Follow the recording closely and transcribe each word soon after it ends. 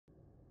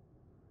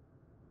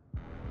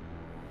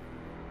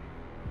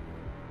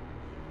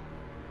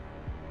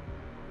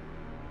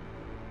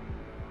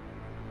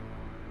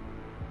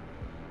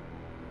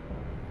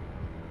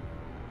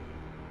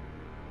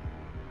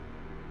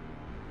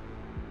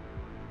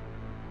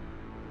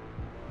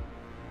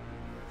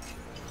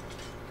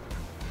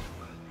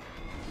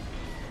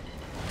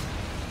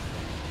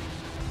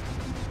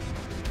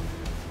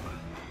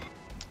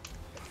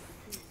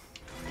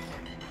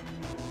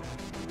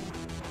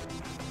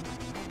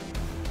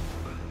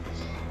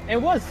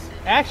It was.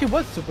 It actually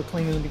was super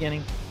clean in the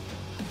beginning.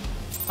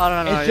 Oh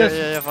no, no, It's you're, just-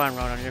 you're fine,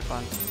 Ronan. You're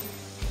fine.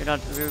 You're not.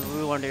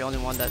 We weren't the only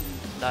one that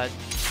died.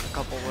 A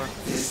couple were.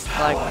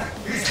 Like,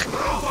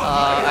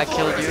 I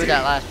killed you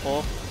that last pull.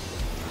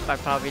 If I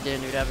probably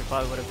didn't do that, we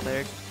probably would have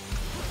cleared.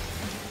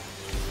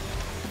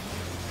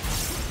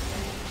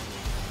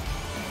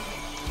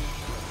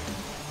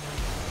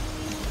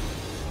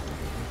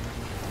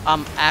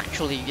 I'm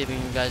actually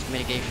giving you guys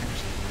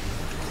mitigations.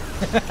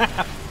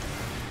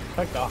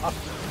 Fuck off.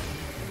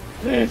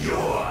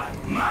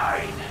 You're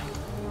mine.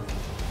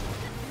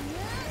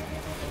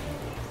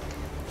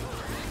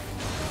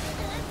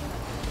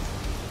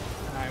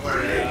 Alright, what do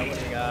we got? What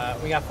do we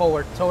got? We got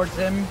forward. Towards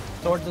him.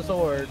 Towards the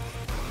sword.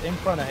 In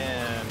front of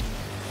him.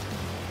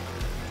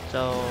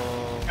 So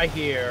Right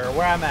here.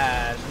 Where I'm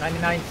at.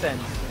 99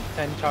 cents.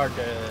 10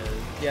 charges.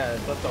 Yes,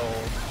 let's go.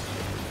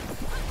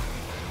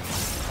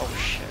 oh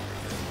shit.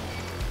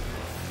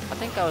 I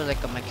think that was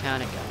like a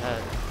mechanic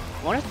ahead.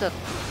 When is the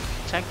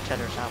tank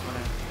tethers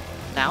happening?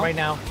 Now? Right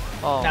now.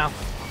 Oh. Now.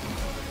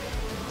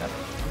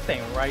 I'm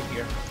staying right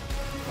here.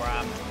 Where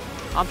I'm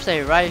at. I'm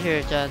staying right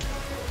here, Jen.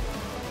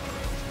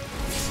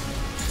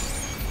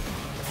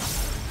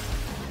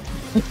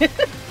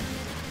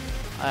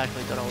 I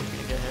actually thought I was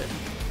gonna get hit.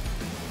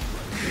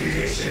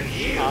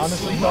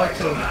 Honestly, thought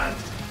too.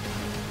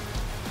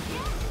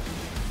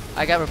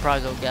 I got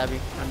reprisal, Gabby.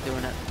 I'm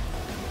doing it.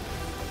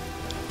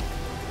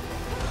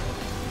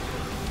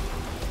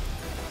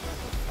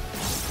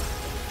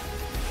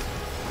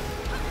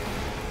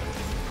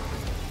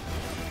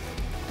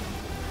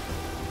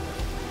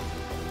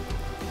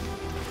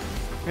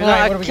 You know,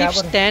 Alright, what do I we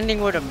keep got?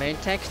 standing where the main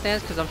tank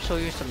stands because I'm so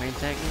used to main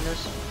tanking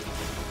this.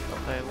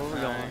 Okay, where we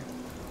going?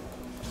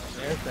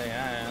 There's the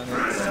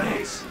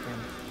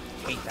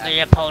hate that.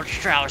 Leopold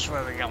Strauss,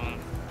 where we going?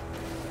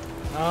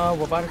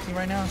 We're about to see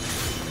right now.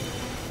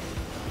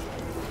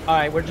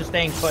 Alright, we're just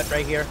staying put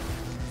right here.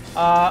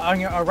 On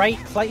your right,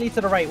 slightly to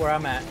the right where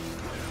I'm at.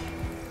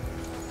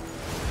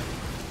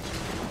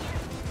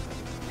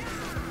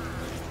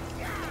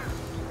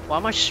 Why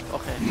am I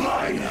okay?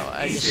 No,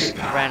 I just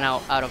ran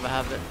out of a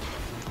habit.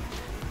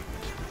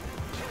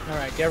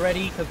 Alright, get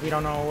ready, because we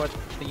don't know what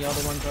the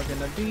other ones are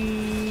gonna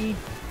be.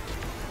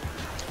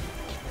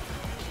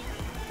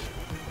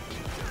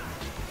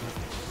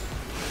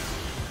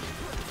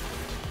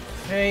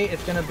 Okay,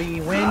 it's gonna be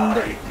wind.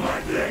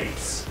 My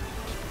blades.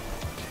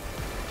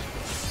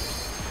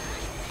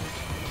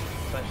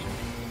 That should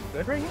be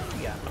good right here?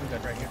 Yeah, I'm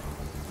good right here.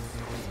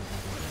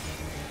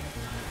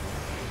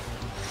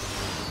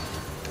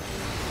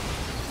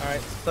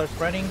 Alright, start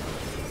spreading.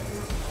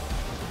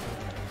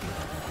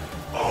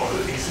 All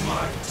is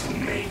mine to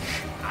make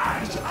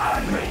and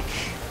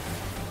unmake.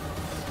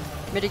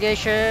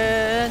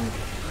 Mitigation.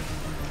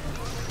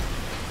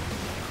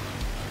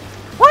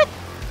 What?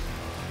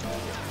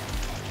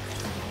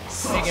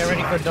 Okay, get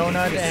ready for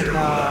Donut and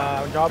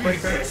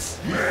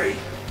Jawbreaker.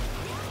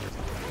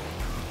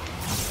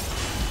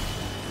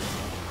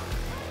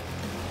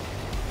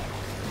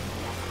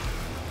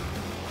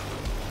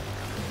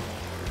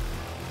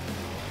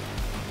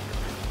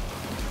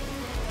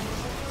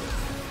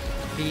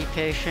 Be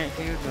patient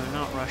here, do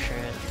not rush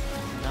it.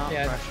 Not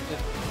Yeah, rush it.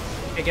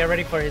 okay, get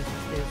ready for his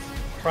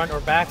front or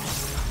back.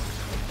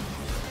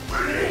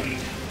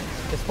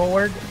 It's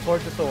forward,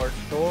 towards the sword.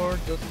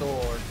 Towards the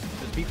sword.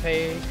 Just be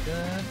patient.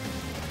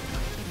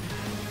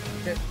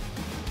 Okay.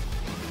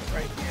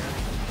 Right here.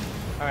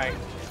 Alright.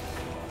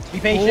 Be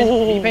patient,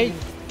 be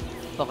patient.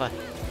 Okay.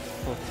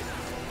 Cool.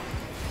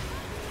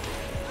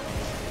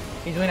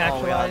 He's doing Oh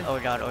actualize. god, oh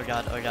god, oh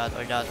god, oh god,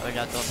 oh god, oh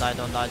god, don't die,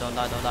 don't die, don't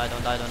die, don't die,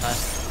 don't die, don't die.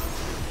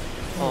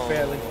 Oh.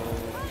 Barely.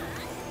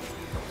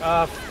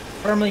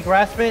 Firmly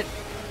grasp it.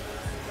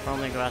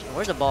 Firmly grasp.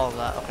 Where's the ball of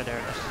that? Okay, there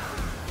it is.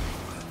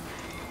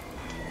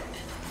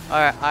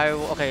 Alright,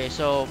 okay,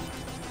 so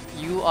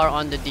you are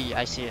on the D,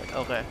 I see it,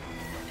 okay.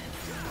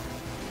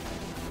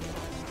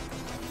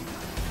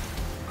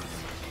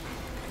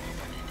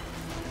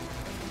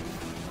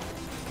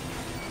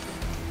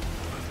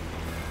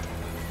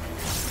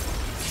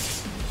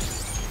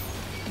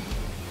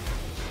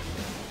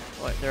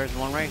 Wait, there's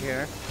one right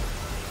here.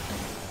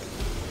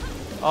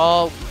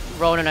 Oh,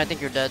 Ronan, I think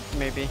you're dead,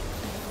 maybe.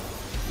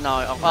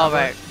 No, oh,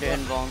 right, the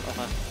invuln,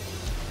 okay.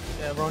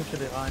 Yeah, Ron should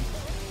be fine.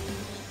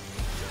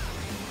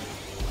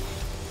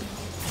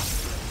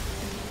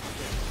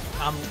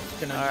 I'm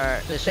gonna.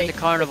 Alright, this is the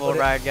carnival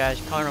ride,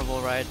 guys.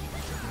 Carnival ride.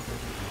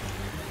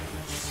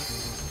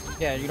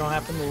 Yeah, you don't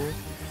have to move.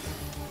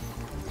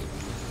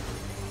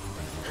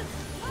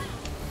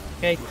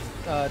 Okay,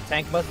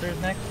 Tank Buster's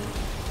next.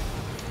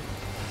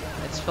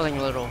 It's feeling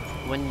a little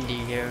windy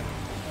here.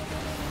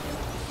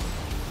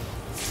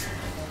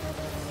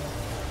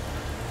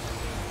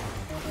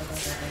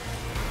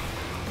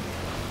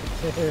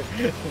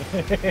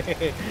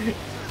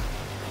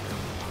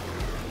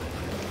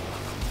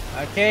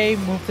 Okay,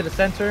 move to the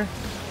center.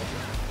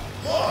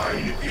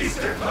 Mine is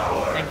the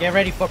power. And get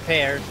ready for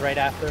pairs right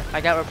after.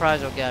 I got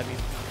reprisal, Gabby.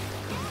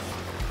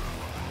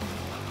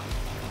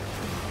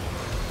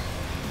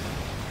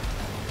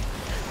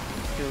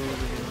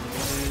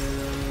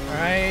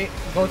 Alright,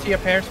 go to your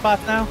pair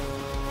spots now.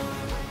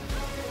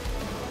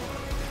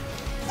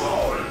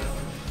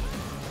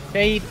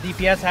 Okay,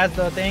 DPS has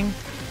the thing.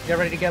 Get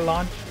ready to get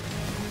launched.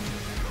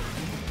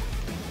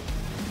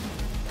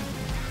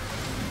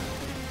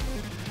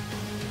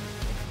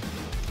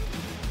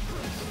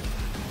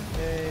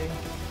 Okay.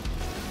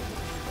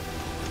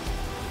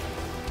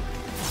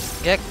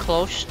 Get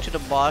close to the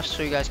boss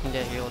so you guys can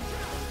get healed.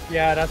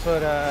 Yeah, that's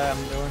what I'm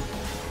doing.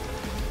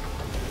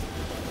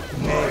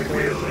 My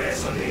will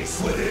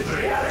resonates within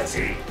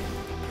reality.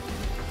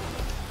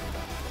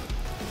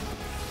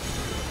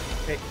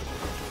 Okay.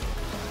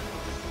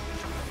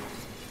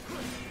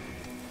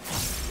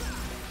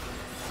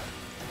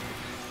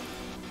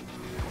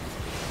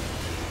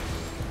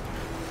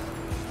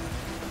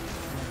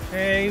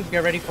 Okay,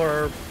 get ready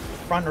for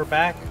front or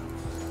back.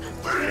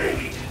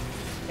 Blade.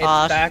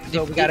 It's back,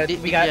 so we got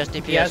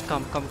DPS,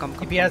 come.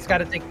 DPS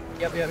gotta take.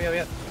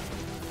 Yep.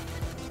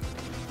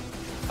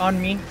 On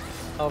me,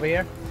 over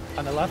here,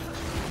 on the left.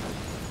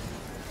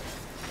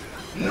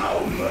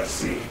 No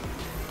mercy.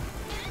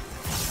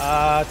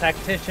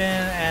 Tactician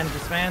and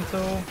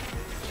dismantle.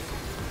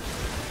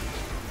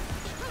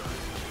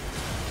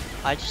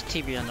 I just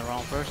TB on the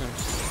wrong person.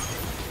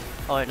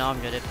 Oh wait, no,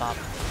 I'm good. It popped.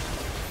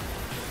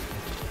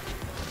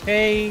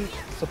 Okay,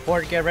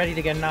 support, get ready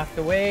to get knocked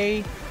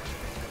away.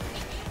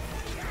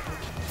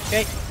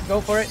 Okay, go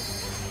for it.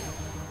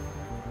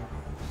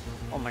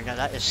 Oh my god,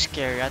 that is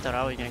scary. I thought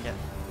I was gonna get.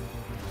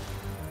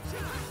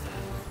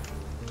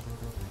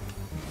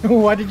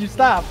 Why did you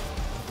stop?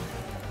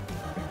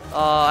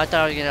 I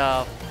thought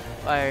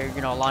I was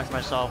gonna, launch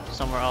myself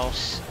somewhere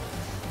else.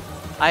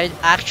 I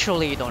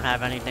actually don't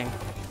have anything.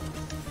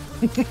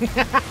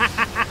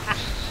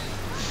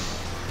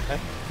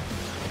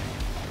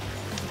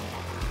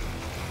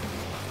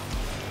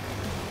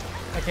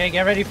 Okay,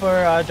 get ready for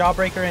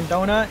Jawbreaker and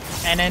Donut,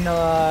 and then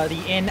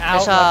the in,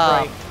 out, There's left,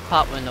 a right.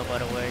 pop window by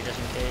the way, just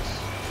in case.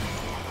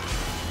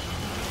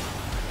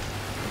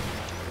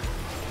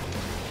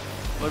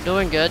 We're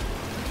doing good.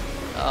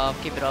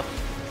 Keep it up.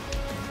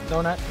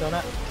 Donut.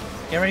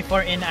 Get ready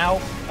for in,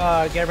 out.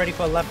 Get ready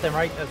for left and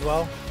right as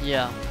well.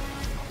 Yeah.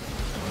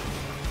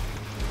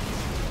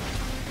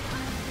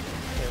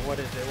 Okay, what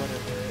is it?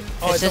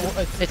 Oh,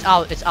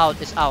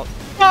 It's out.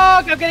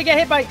 Fuck! I'm gonna get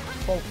hit by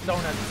both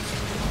donuts.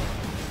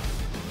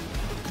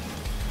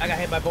 I got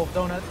hit by both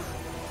donuts.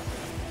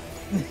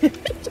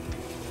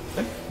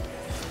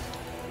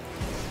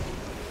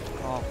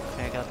 Oh,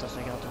 okay, I got this.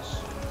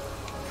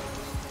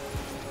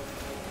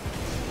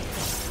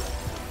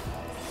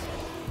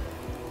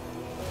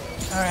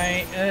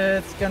 Alright,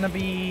 it's gonna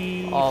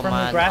be Oh from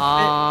man. the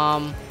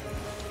grasp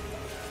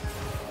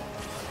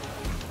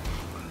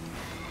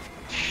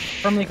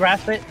Firmly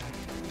grasp it.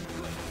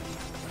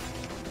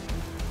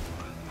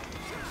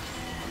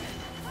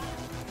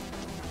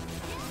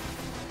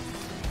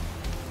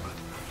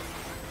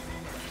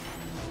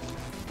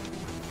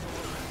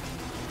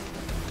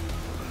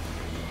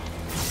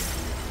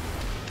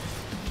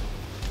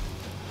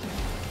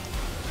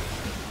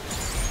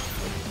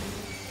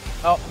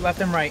 Oh, left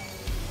and right.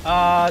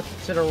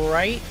 To the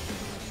right.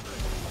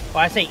 Oh,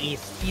 I say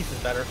east. East is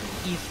better.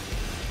 East.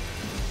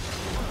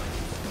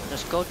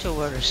 Just go to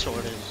where the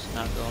sword is,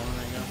 not going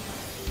right now.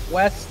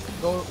 West.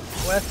 Go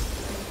west.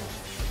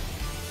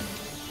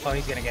 Oh,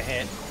 he's gonna get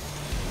hit.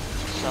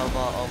 Salva,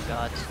 oh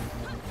god.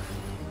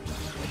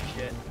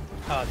 Shit.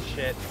 Oh,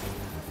 shit.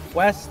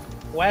 West.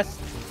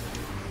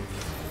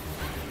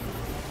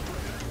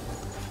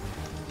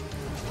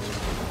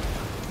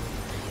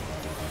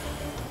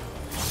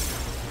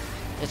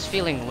 It's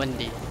feeling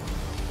windy.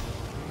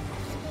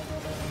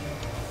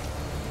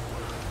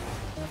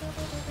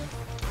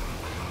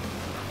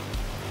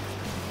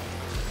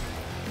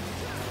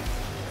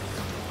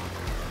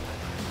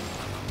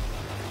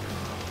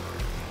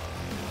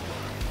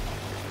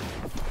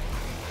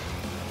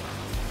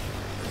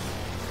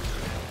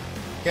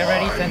 Get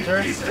ready,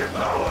 center.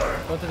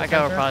 Go to the I got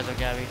center. reprisal,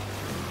 Gabby.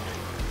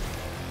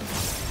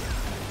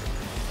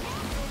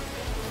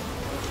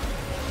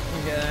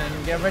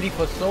 And get ready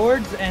for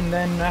swords, and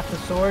then after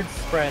swords,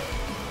 spread.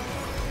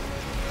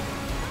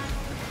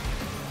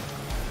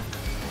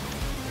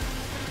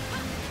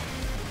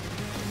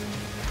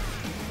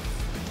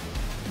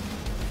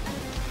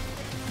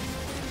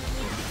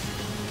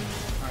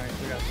 Alright,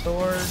 we got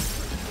swords.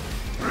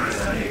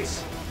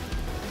 Resonates.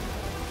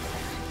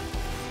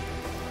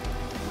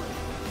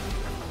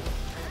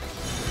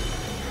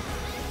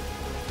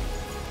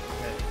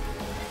 Okay.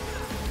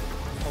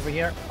 Over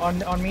here,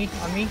 on me.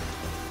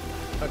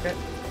 Okay.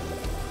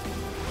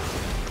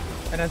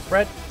 And then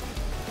spread.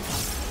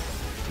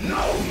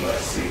 No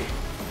mercy.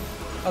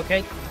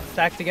 Okay,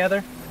 stack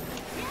together.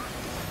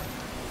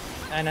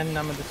 And then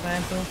I'm gonna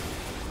dismantle.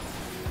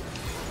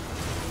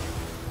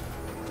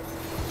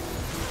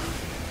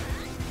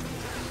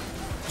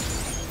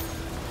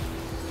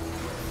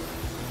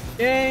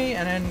 Okay,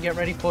 and then get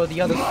ready for the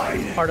other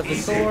part of the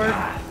sword.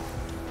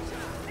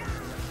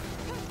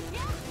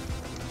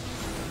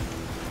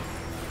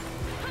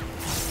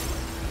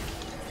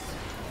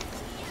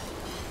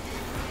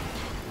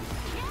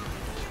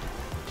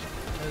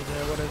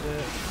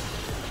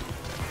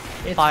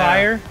 It's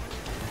fire.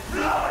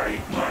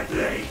 Fly, my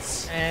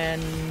blades.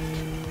 And...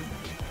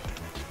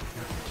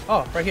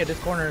 Oh, right here. This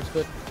corner is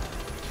good.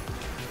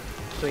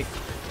 Sweet.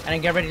 And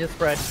then get ready to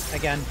spread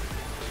again.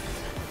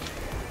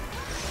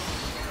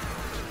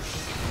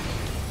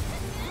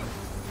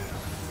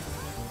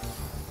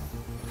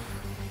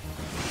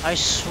 I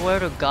swear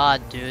to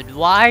God, dude.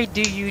 Why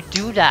do you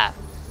do that?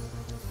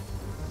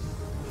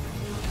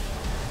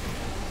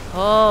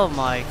 Oh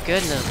my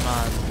goodness,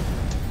 man.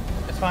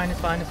 It's fine, it's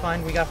fine, it's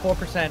fine. We got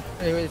 4%.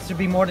 It should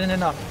be more than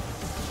enough.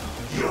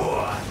 You're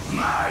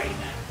mine.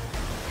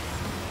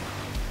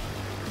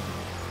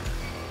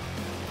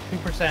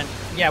 2%.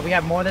 Yeah, we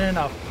have more than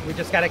enough. We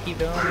just gotta keep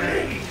doing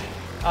it.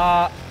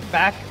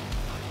 Back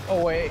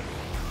away.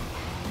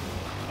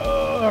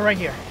 Right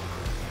here.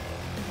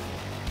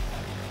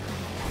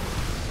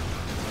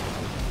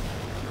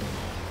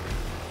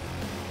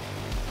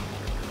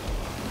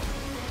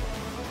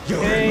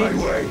 You're in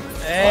my way.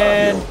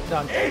 And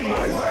done. In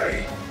my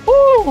way.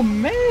 Oh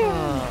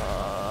man!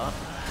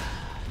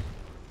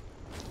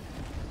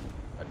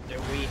 What do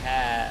we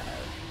have?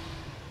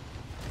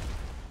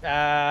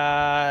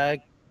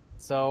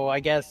 So I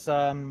guess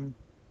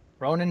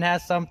Ronan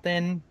has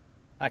something.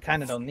 I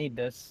kind of don't need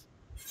this.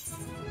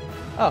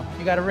 Oh,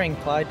 you got a ring,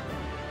 Clyde.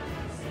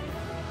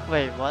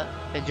 Wait, what?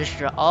 It just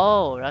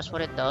oh, that's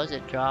what it does.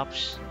 It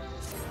drops.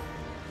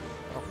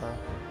 Okay.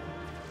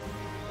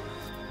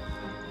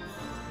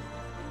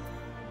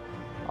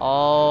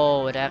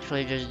 Oh, it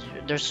actually just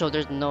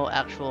there's no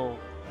actual.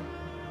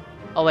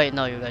 Oh wait,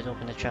 no, you guys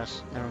open the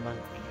chest. Never mind.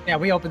 Yeah,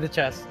 we opened the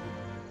chest.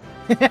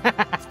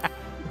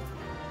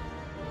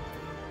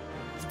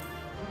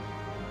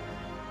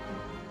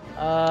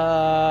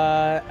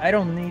 I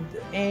don't need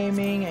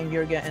aiming, and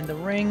you're getting the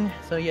ring,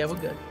 so yeah, we're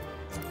good.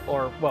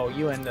 Or well,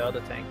 you and the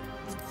other tank,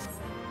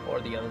 or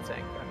the other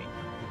tank.